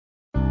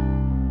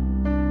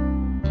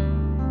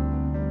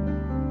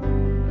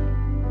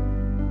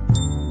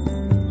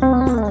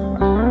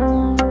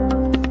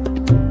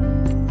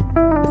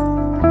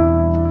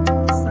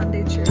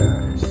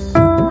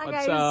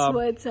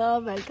what's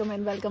up? Welcome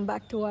and welcome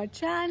back to our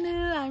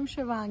channel. I'm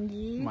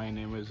Shiwangi. My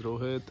name is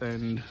Rohit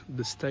and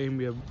this time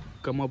we have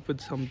come up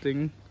with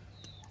something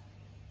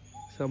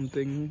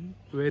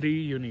very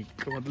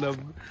unique.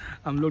 मतलब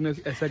हम लोग ने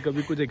ऐसा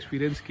कभी कुछ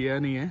experience किया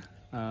नहीं है.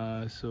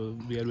 So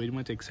we are very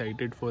much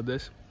excited for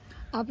this.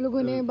 आप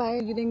लोगों ने by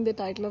reading the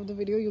title of the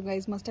video, you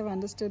guys must have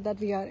understood that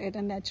we are at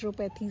a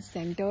naturopathy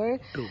center.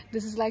 True.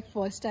 This is like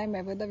first time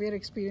ever that we are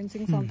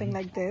experiencing something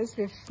like this.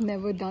 We've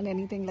never done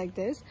anything like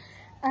this.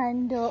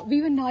 And we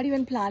were not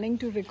even planning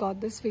to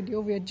record this video.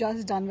 We are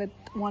just done with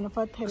one of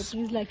our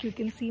therapies. Like you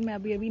can see, मैं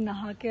अभी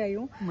नहा के आई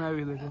हूँ. मैं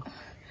भी देखो.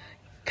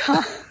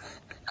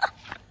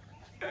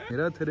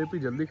 मेरा therapy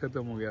जल्दी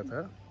खत्म हो गया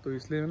था, तो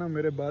इसलिए ना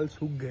मेरे बाल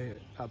सूख गए.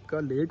 आपका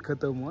लेट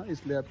खत्म हुआ,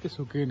 इसलिए आपके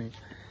सूखे नहीं.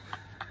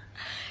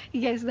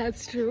 Yes,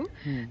 that's true.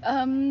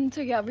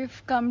 So yeah, we've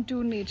come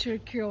to Nature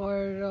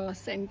Cure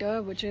Center,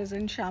 which is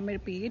in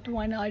Shamirpet,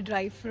 1 hour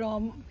drive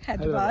from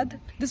Hyderabad.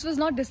 This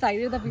was not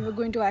decided that we were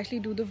going to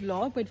actually do the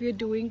vlog, but we are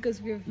doing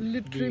because we've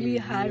literally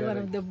had one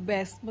of the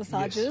best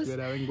massages. Yes,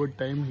 we're having good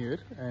time here,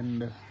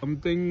 and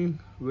something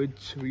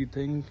which we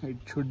think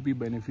it should be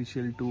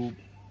beneficial to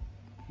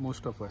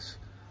most of us.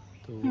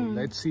 So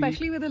let's see.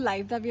 Especially with the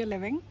life that we are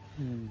living.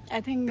 I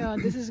think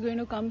this is going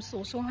to come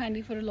so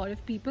handy for a lot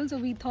of people. So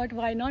we thought,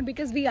 why not?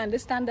 Because we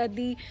understand that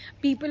the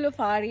people of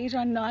our age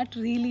are not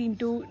really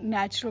into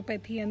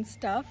naturopathy and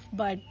stuff,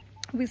 but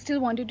we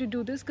still wanted to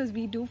do this because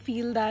we do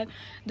feel that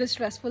the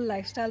stressful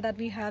lifestyle that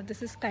we have,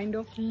 this is kind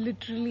of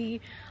literally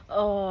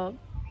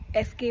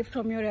escape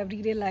from your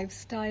everyday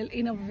lifestyle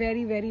in a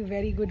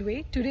very good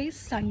way. Today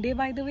is Sunday,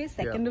 by the way,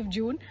 2nd of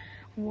June.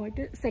 What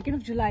is 2nd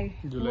of July?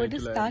 What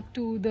is start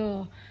to the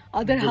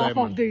other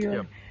half of the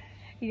year?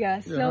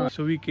 Yeah,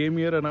 so we came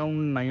here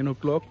around 9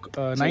 o'clock,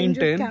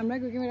 9:10. Camera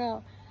क्योंकि मेरा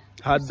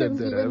हाथ दर्द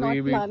दे रहा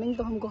है. Planning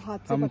तो हमको हाथ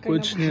से हम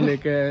कुछ नहीं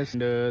लेके आए.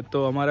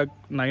 तो हमारा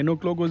 9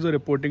 o'clock was the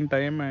reporting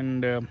time,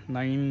 and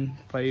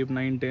 9:05,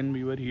 9:10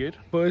 we were here.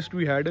 First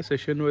we had a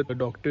session with a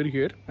doctor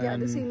here. Yeah,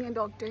 the senior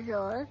doctor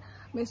here,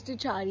 Mr.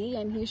 Chari,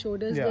 and he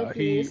showed us the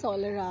place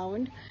all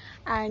around.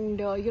 And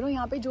you know,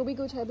 यहाँ पे जो भी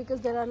कुछ है, because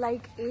there are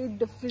like 8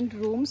 different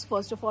rooms.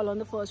 First of all, on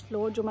the first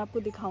floor, जो मैं आपको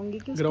दिखाऊंगी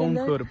कि ground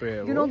floor पे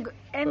है, you know,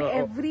 and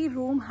every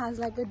room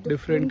has like a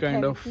different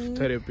kind of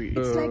therapy.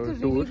 It's like a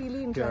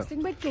really interesting.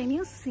 Yeah. But can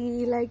you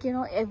see, like, you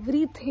know,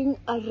 everything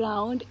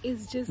around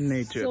is just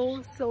nature.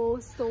 So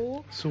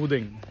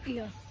soothing.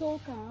 Yeah, so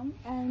calm.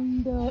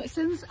 And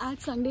since आज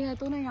Sunday है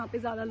तो ना यहाँ पे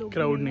ज़्यादा लोग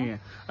crowd नहीं है.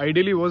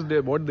 Ideally was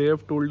what they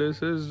have told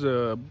us is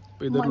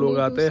इधर लोग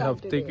आते हैं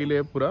हफ्ते के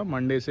लिए पूरा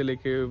मंडे से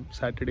लेके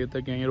सैटरडे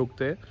तक यहीं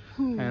रुकते हैं,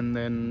 and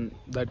then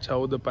that's how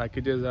the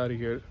packages are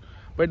here.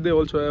 But they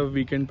also have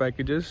weekend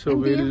packages, so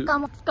we'll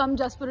come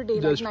just for a day,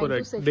 just like 9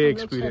 to 6 day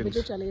experience.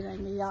 चले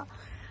जाएंगे. Yeah.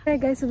 Hey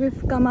guys, so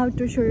we've come out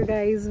to show you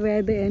guys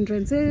where the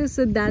entrance is.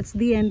 So that's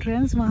the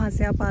entrance. वहाँ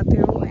से आप आते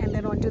हो, and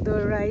then onto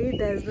the right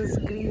there's this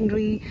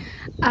greenery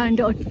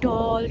and a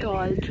tall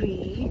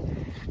tree.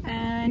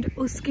 And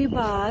उसके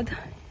बाद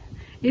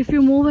if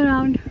you move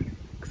around,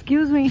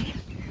 excuse me.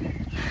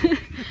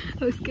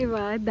 उसके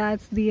बाद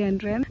that's the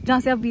entrance जहाँ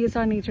से आप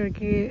VSR nature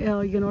के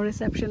you know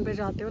reception पे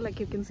जाते हो, like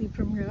you can see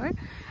from here.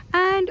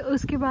 And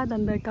उसके बाद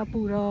अंदर का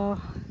पूरा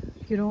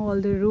you know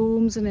all the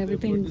rooms and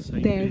everything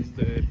there.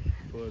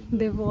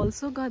 They've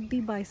also got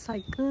the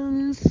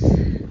bicycles.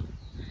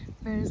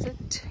 Where is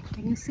it?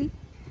 Can you see?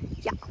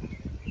 Yeah,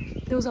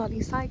 those are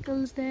the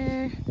cycles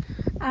there.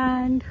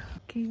 And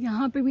okay,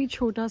 यहाँ पे भी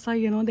छोटा सा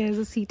you know there's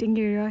a seating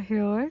area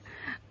here.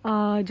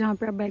 जहाँ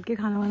पे आप बैठ के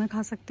खाना वाना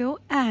खा सकते हो.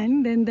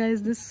 And then there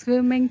is this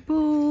swimming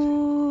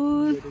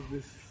pool.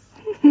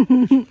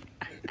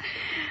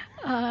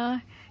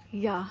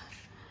 Yeah,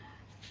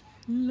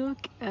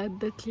 look at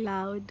the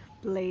cloud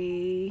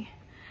play.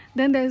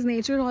 Then there's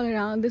nature all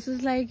around. This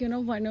is like you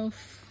know one of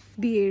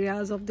the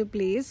areas of the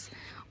place.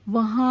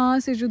 वहाँ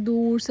से जो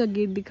दूर सा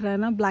गेट दिख रहा है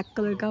ना black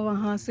colour का,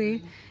 वहाँ से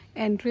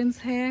एंट्रेंस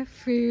है.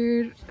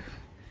 फिर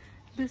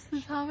this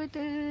is how it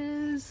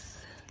is.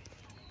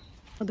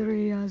 Other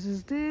areas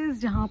is this,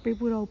 जहाँ पे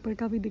पूरा ऊपर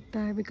का भी दिखता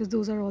है, because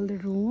those are all the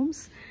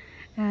rooms.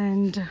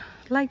 And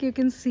like you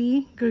can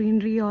see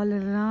greenery all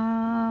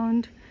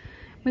around.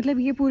 मतलब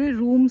ये पूरे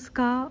rooms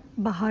का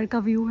बाहर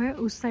का view है,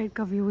 उस side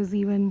का view is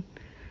even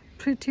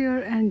prettier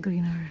and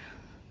greener.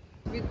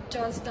 We're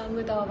just done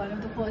with one of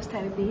the first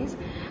therapies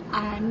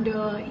and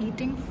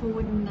eating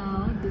food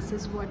now. This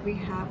is what we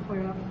have for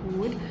our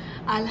food.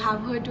 I'll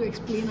have her to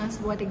explain us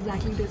what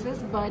exactly this is,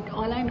 but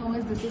all I know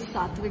is this is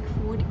sattvic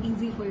food,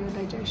 easy for your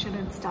digestion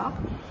and stuff.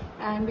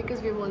 And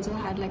because we've also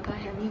had like a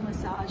heavy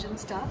massage and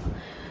stuff.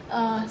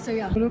 So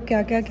yeah. लोग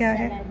क्या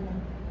है?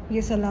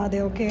 ये सलाद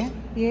है, okay?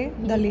 ये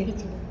दली,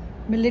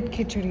 millet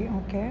खिचड़ी,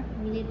 okay?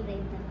 Millet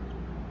raita.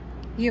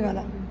 ये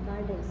वाला.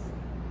 Curd rice.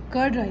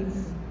 Curd rice,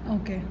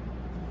 okay.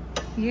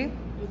 ये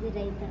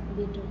रायता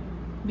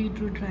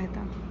बीटरूट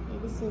रायता.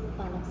 ये सूप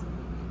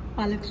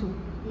पालक सूप.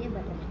 ये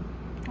butter.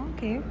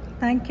 Okay,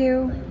 thank you.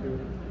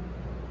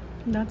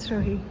 That's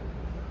Rohi.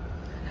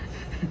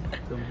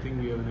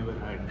 Something we have never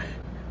had.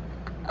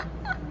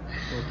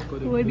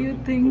 What do you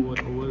think?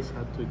 Over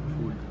sattvic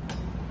food.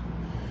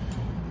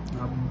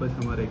 आप बस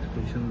हमारे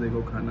एक्सप्रेशन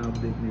देखो, खाना आप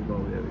देख नहीं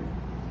पाओगे अभी.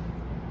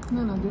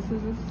 No, this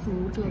is a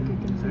soup, like you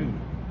can see.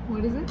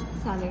 What is it?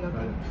 Salad,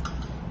 okay.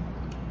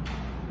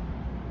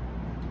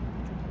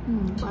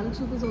 Palak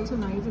soup is also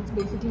nice. It's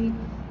basically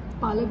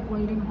palak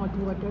boiled in hot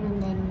water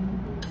and then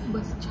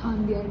bas chhan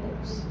diya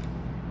types.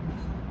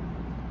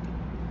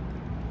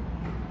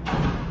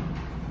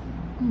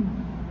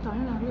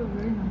 Salad actually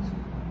very nice.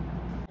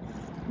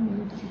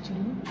 Millet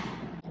khichdi.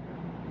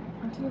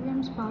 Actually अभी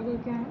हम spa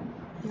करके आए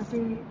या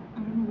फिर I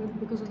don't know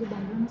because of the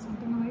background or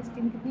something हमारी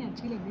skin कितनी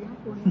अच्छी लग रही है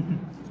आपको.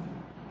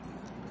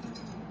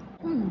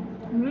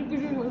 Millet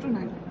khichdi is also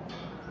nice.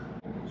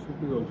 Soup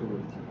is also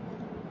good.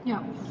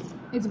 Yeah,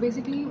 it's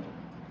basically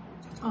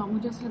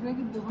मुझे ऐसा लग रहा है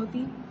कि बहुत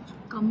ही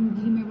कम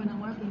घी में बना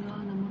हुआ है, बिना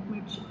नमक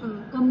मिर्च,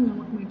 कम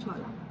नमक मिर्च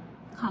वाला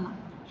खाना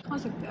खा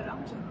सकते हैं आराम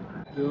से.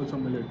 There was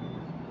some millet.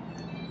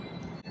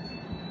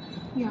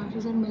 Yeah, she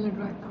said millet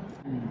raita.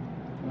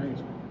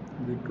 Nice.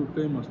 Beetroot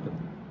का ही मस्त है.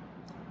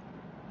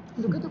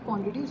 Look at the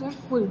quantities are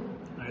full.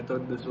 I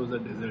thought this was a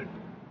dessert,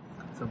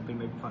 something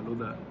like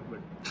faluda,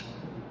 but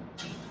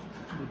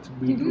it's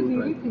beetroot. Did you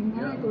really right? think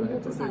that? Yeah, I told you I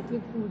it's a thought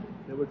sattvic food.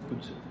 Yeah, but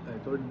कुछ I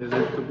thought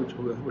dessert तो कुछ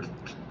होगा, but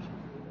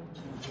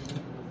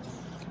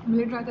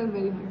Millet raita is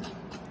very nice.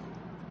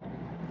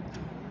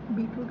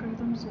 Beetroot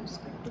raita I'm so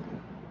skeptical.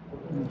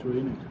 it's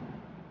really nice.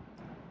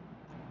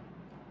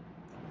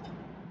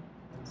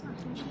 It's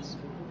actually nice.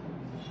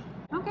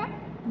 Okay,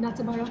 that's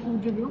about our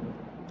food review.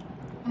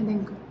 I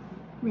think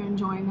we're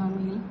enjoying our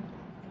meal.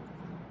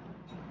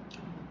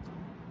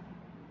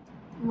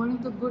 One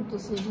of the good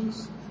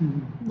decisions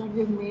that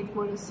we've made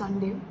for a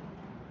Sunday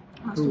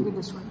has to be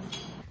this one.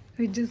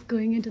 We're just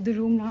going into the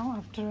room now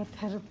after a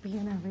therapy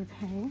and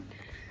everything.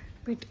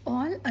 But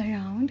all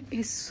around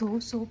is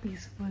so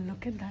peaceful.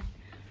 Look at that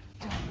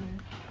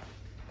jungle.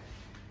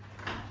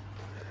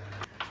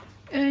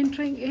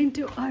 Entering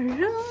into our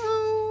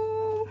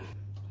room.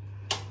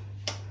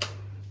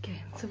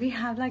 Okay, so we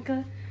have like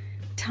a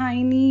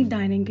tiny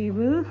dining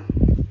table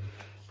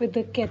with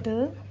the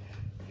kettle,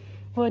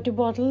 water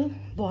bottle,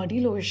 body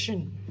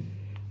lotion,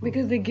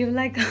 because they give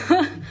like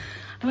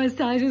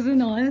massages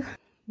and all.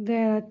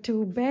 There are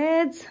 2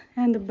 beds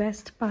and the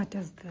best part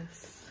is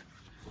this.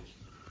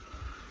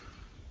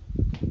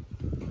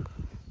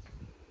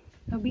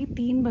 अभी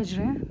 3 बज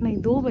रहे हैं,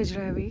 नहीं 2 बज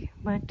रहे हैं अभी,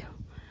 but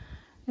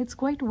it's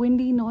quite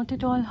windy, not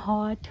at all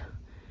hot.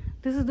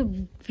 This is the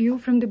view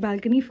from the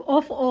balcony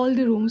of all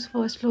the rooms,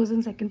 first floors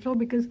and second floor,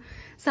 because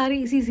सारे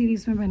इसी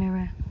series में बने हुए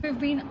हैं. We've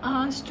been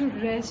asked to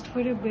rest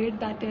for a bit.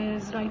 That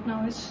is right now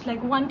it's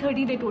like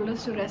 1:30. They told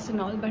us to rest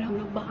and all, but हम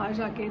लोग बाहर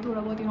जाके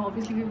थोड़ा बहुत,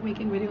 obviously we're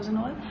making videos and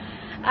all,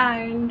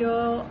 and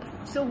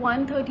so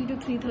 1:30 to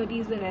 3:30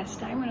 is the rest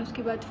time, and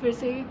उसके बाद फिर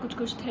से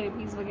कुछ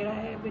therapies वगैरह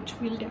है, which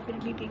we'll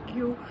definitely take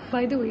you.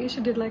 By the way,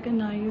 she did like a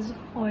nice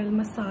oil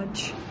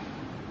massage.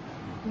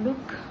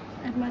 Look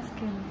at my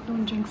skin.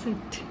 Don't jinx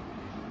it.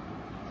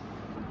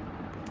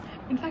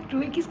 In fact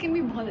रोही की skin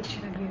भी बहुत अच्छी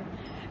लग रही है.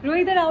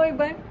 रोही इधर आओ एक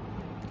बार.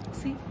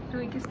 सी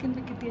रोही की स्किन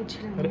भी कितनी अच्छी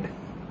लग रही है.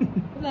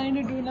 प्लान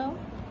टू डू नाउ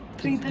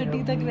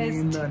 3:30 तक रेस्ट.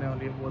 नींद आने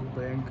वाली है बहुत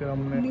भयंकर.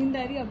 हमने नींद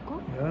आ रही है आपको?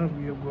 Yeah,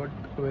 we have got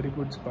a very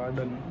good spa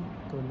done.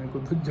 तो मेरे को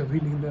तो जब ही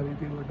नींद आ रही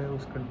थी, बट I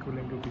was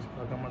controlling क्योंकि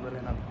स्पा का मजा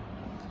लेना था.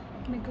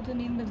 मेरे को तो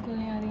नींद बिल्कुल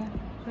नहीं आ रही है.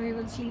 रोही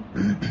will sleep.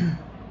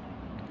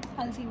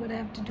 I'll see what I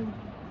have to do.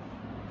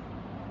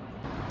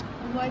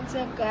 What's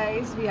up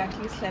guys? We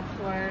actually slept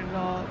for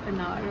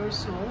an hour or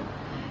so.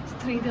 It's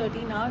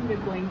 3:30 now and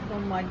we're going for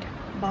mud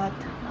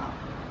bath now.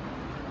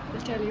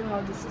 I'll tell you how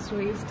this is.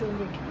 Rohi is still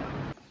waking up.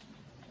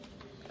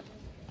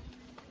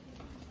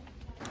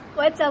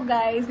 What's up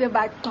guys? We're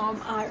back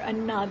from our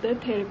another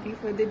therapy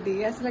for the day.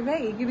 ऐसा लग रहा है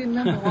एक ही दिन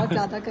में बहुत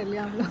ज़्यादा कर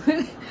लिया हम लोग.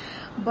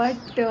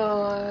 But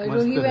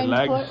Rohi went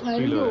for. Why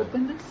did you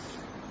open this?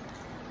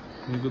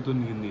 मेरे को तो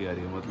नींद नहीं आ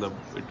रही है. मतलब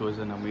it was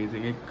an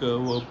amazing. एक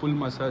Whirlpool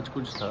massage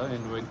कुछ था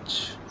in which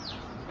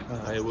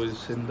I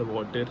was in the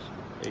water.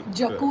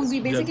 Jacuzzi.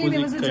 Basically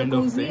there was a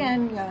jacuzzi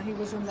and yeah, he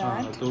was in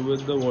that. तो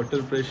with the water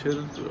pressure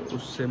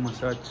उससे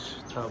massage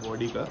था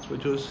body का,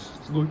 which was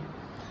good.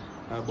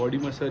 Body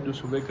massage जो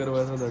सुबह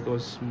करवाया था, that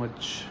was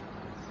much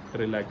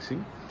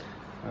relaxing.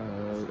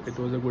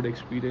 It was a good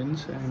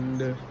experience.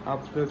 And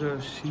after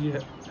she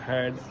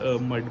had a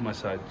mud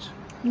massage.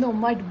 No,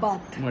 mud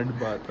bath. Mud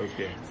bath,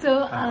 okay. So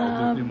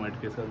obviously mud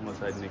के साथ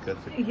massage नहीं कर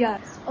सकते.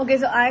 Yeah. Okay,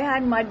 so I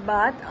had mud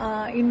bath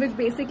in which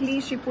basically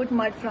she put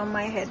mud from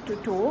my head to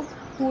toe.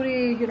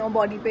 पूरे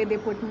body पे they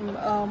put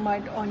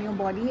mud on your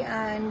body,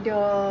 and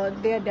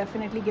they are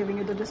definitely giving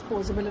you the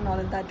disposable and all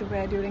of that to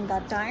wear during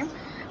that time.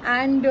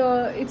 And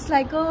it's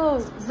like a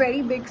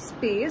very big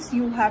space.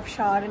 You have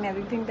shower and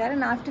everything there,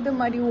 and after the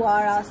mud you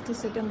are asked to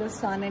sit in the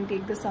sun and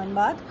take the sun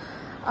bath.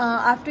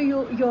 After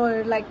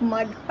your like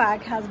mud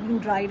pack has been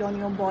dried on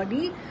your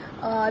body,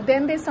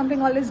 then there's something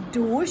called as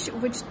douche,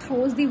 which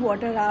throws the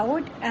water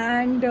out,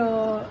 and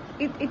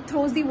it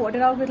throws the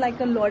water out with like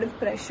a lot of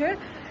pressure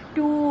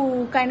to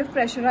kind of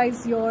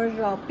pressurize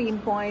your pain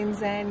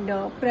points and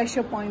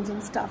pressure points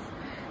and stuff.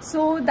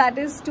 So that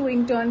is to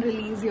in turn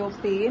release your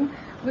pain,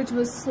 which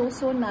was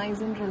so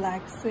nice and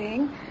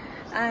relaxing.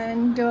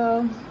 and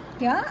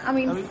yeah, I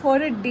mean for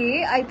a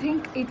day I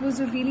think it was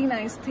a really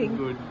nice thing.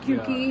 Good,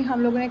 क्योंकि yeah.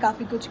 हम लोगों ने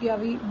काफी कुछ किया.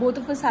 We both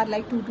of us had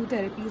like 2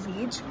 therapies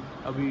each.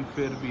 Abhi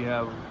fir we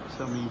have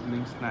some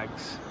evening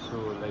snacks,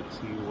 so let's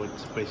see what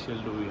special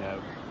do we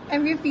have.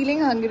 And we're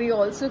feeling hungry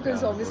also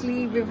because Yeah, obviously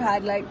also. we've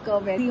had like a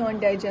very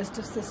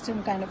undigestive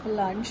system kind of a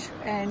lunch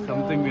and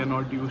Something we are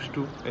not used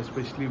to,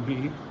 especially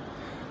me.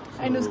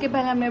 and उसके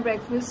पहले हमने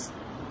breakfast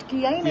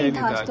किया ही नहीं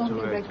था. आज तो हमने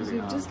actually, breakfast,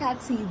 we've हाँ. just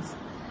had seeds.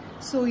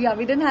 So yeah,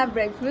 we didn't have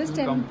breakfast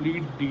and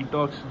Complete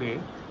detox day,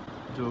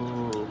 जो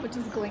which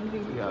is going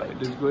really yeah, good.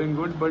 it is going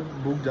good, but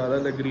भूख ज़्यादा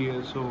लग रही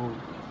है, so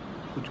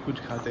कुछ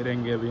खाते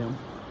रहेंगे अभी हम.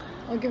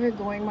 Okay, we're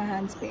going. My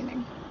hand's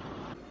paining.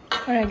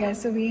 Alright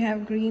guys, so we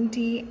have green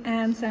tea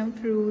and some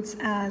fruits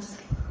as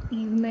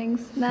evening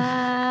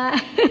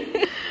snack.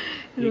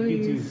 Rohi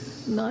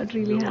is not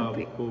really जो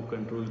happy. आपको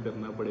कंट्रोल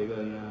करना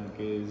पड़ेगा यहाँ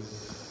के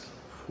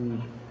food,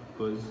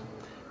 because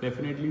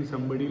definitely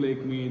somebody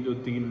like me जो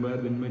 3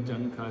 बार दिन में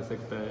junk खा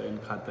सकता है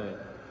and खाता है,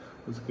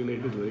 उसके लिए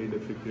it is very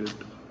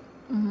difficult.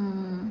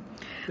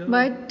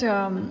 But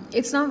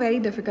it's not very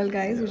difficult,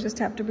 guys. You just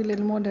have to be a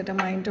little more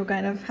determined to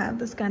kind of have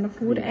this kind of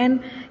food.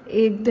 And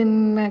एक दिन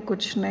में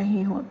कुछ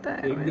नहीं होता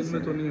है. एक दिन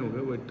में तो नहीं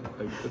होगा, but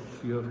like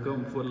if you have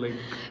come for like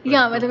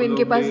Yeah, मतलब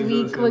इनके पास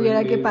week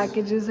वगैरह के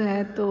packages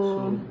हैं तो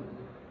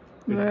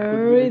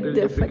very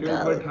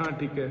difficult. But हाँ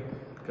ठीक है,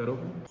 करो.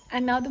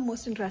 And now the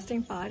most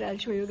interesting part, I'll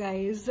show you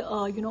guys,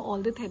 you know,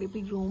 all the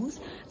therapy rooms.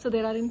 So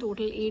there are in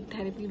total 8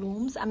 therapy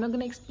rooms. I'm not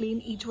going to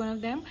explain each one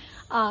of them,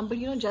 but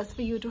you know, just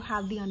for you to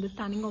have the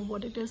understanding of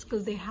what it is,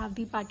 because they have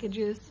the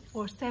packages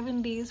for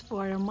 7 days,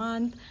 for a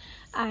month,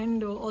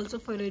 and also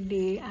for a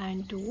day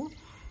and 2.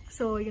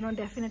 So, you know,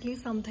 definitely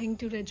something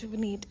to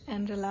rejuvenate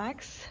and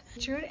relax.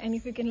 Sure, and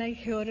if you can like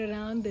hear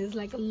around, there's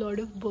like a lot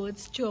of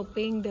birds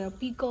chirping, there are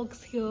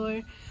peacocks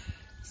here.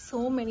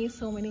 So many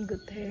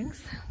good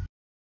things.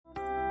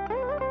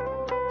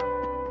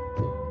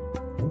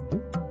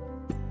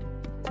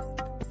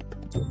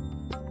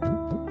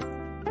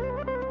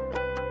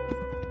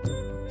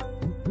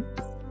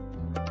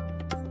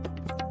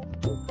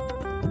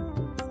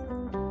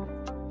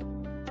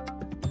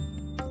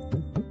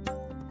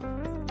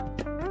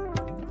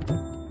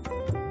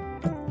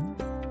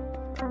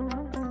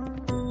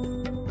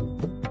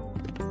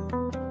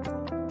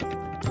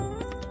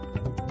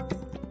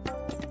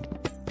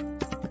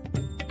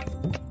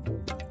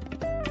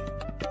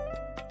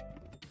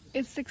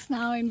 It's 6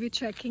 now and we're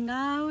checking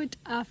out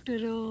after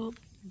a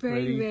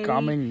very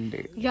calming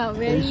day. Yeah,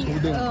 very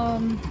soothing.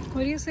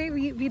 what do you say?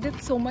 We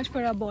did so much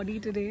for our body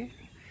today.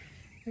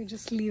 We're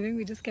just leaving.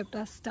 We just kept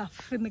our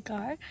stuff in the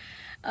car.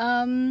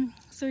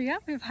 So yeah,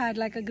 we've had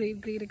like a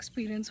great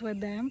experience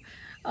with them.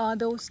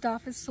 The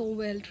staff is so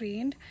well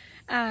trained,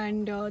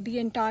 and the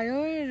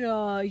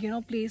entire you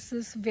know, place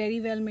is very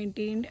well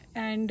maintained,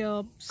 and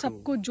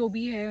सब कुछ जो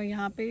भी है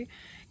यहाँ पे,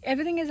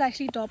 everything is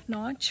actually top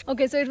notch.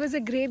 Okay, so it was a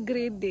great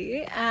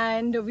day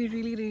and we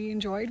really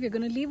enjoyed. We're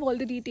gonna leave all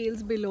the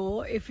details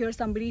below. If you're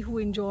somebody who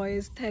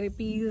enjoys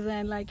therapies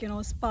and like, you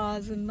know,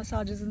 spas and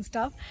massages and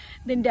stuff,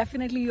 then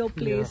definitely your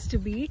place to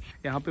be.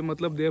 यहाँ पे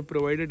मतलब they have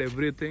provided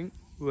everything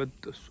with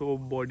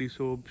soap, body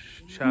soap,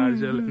 shower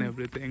gel and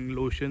everything,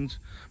 lotions.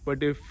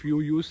 But if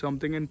you use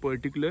something in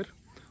particular,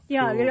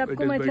 Yeah, so अगर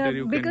आपको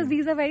मतलब, because can...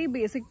 these are very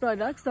basic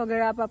products, तो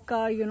अगर आप आपका,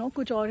 you know,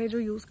 कुछ और है जो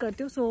use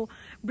करते हो, so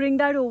bring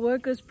that over,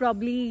 because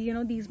probably, you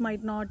know, these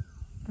might not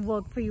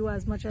work for you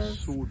as much as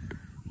suit.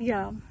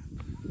 Yeah.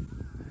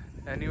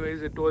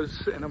 Anyways, it was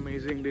an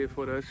amazing day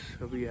for us.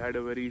 We had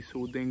a very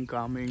soothing,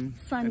 calming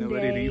Sunday. and a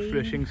very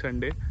refreshing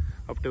Sunday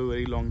after a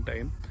very long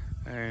time.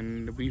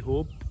 And we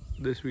hope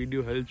this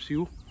video helps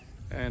you.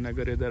 And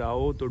अगर इधर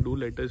आओ तो do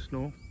let us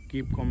know.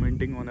 Keep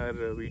commenting on our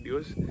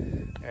videos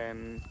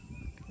and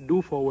do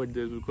forward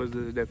this, because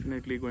this is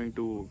definitely going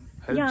to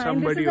help somebody. Yeah,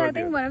 and this is I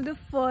think one of the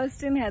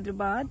first in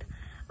Hyderabad,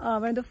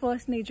 one of the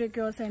first nature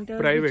cure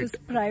centers, which is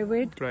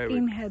private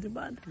in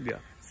Hyderabad. Yeah.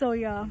 So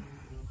yeah.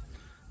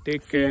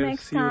 Take care. See you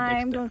next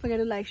time. Don't forget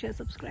to like, share,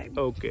 subscribe.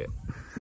 Okay.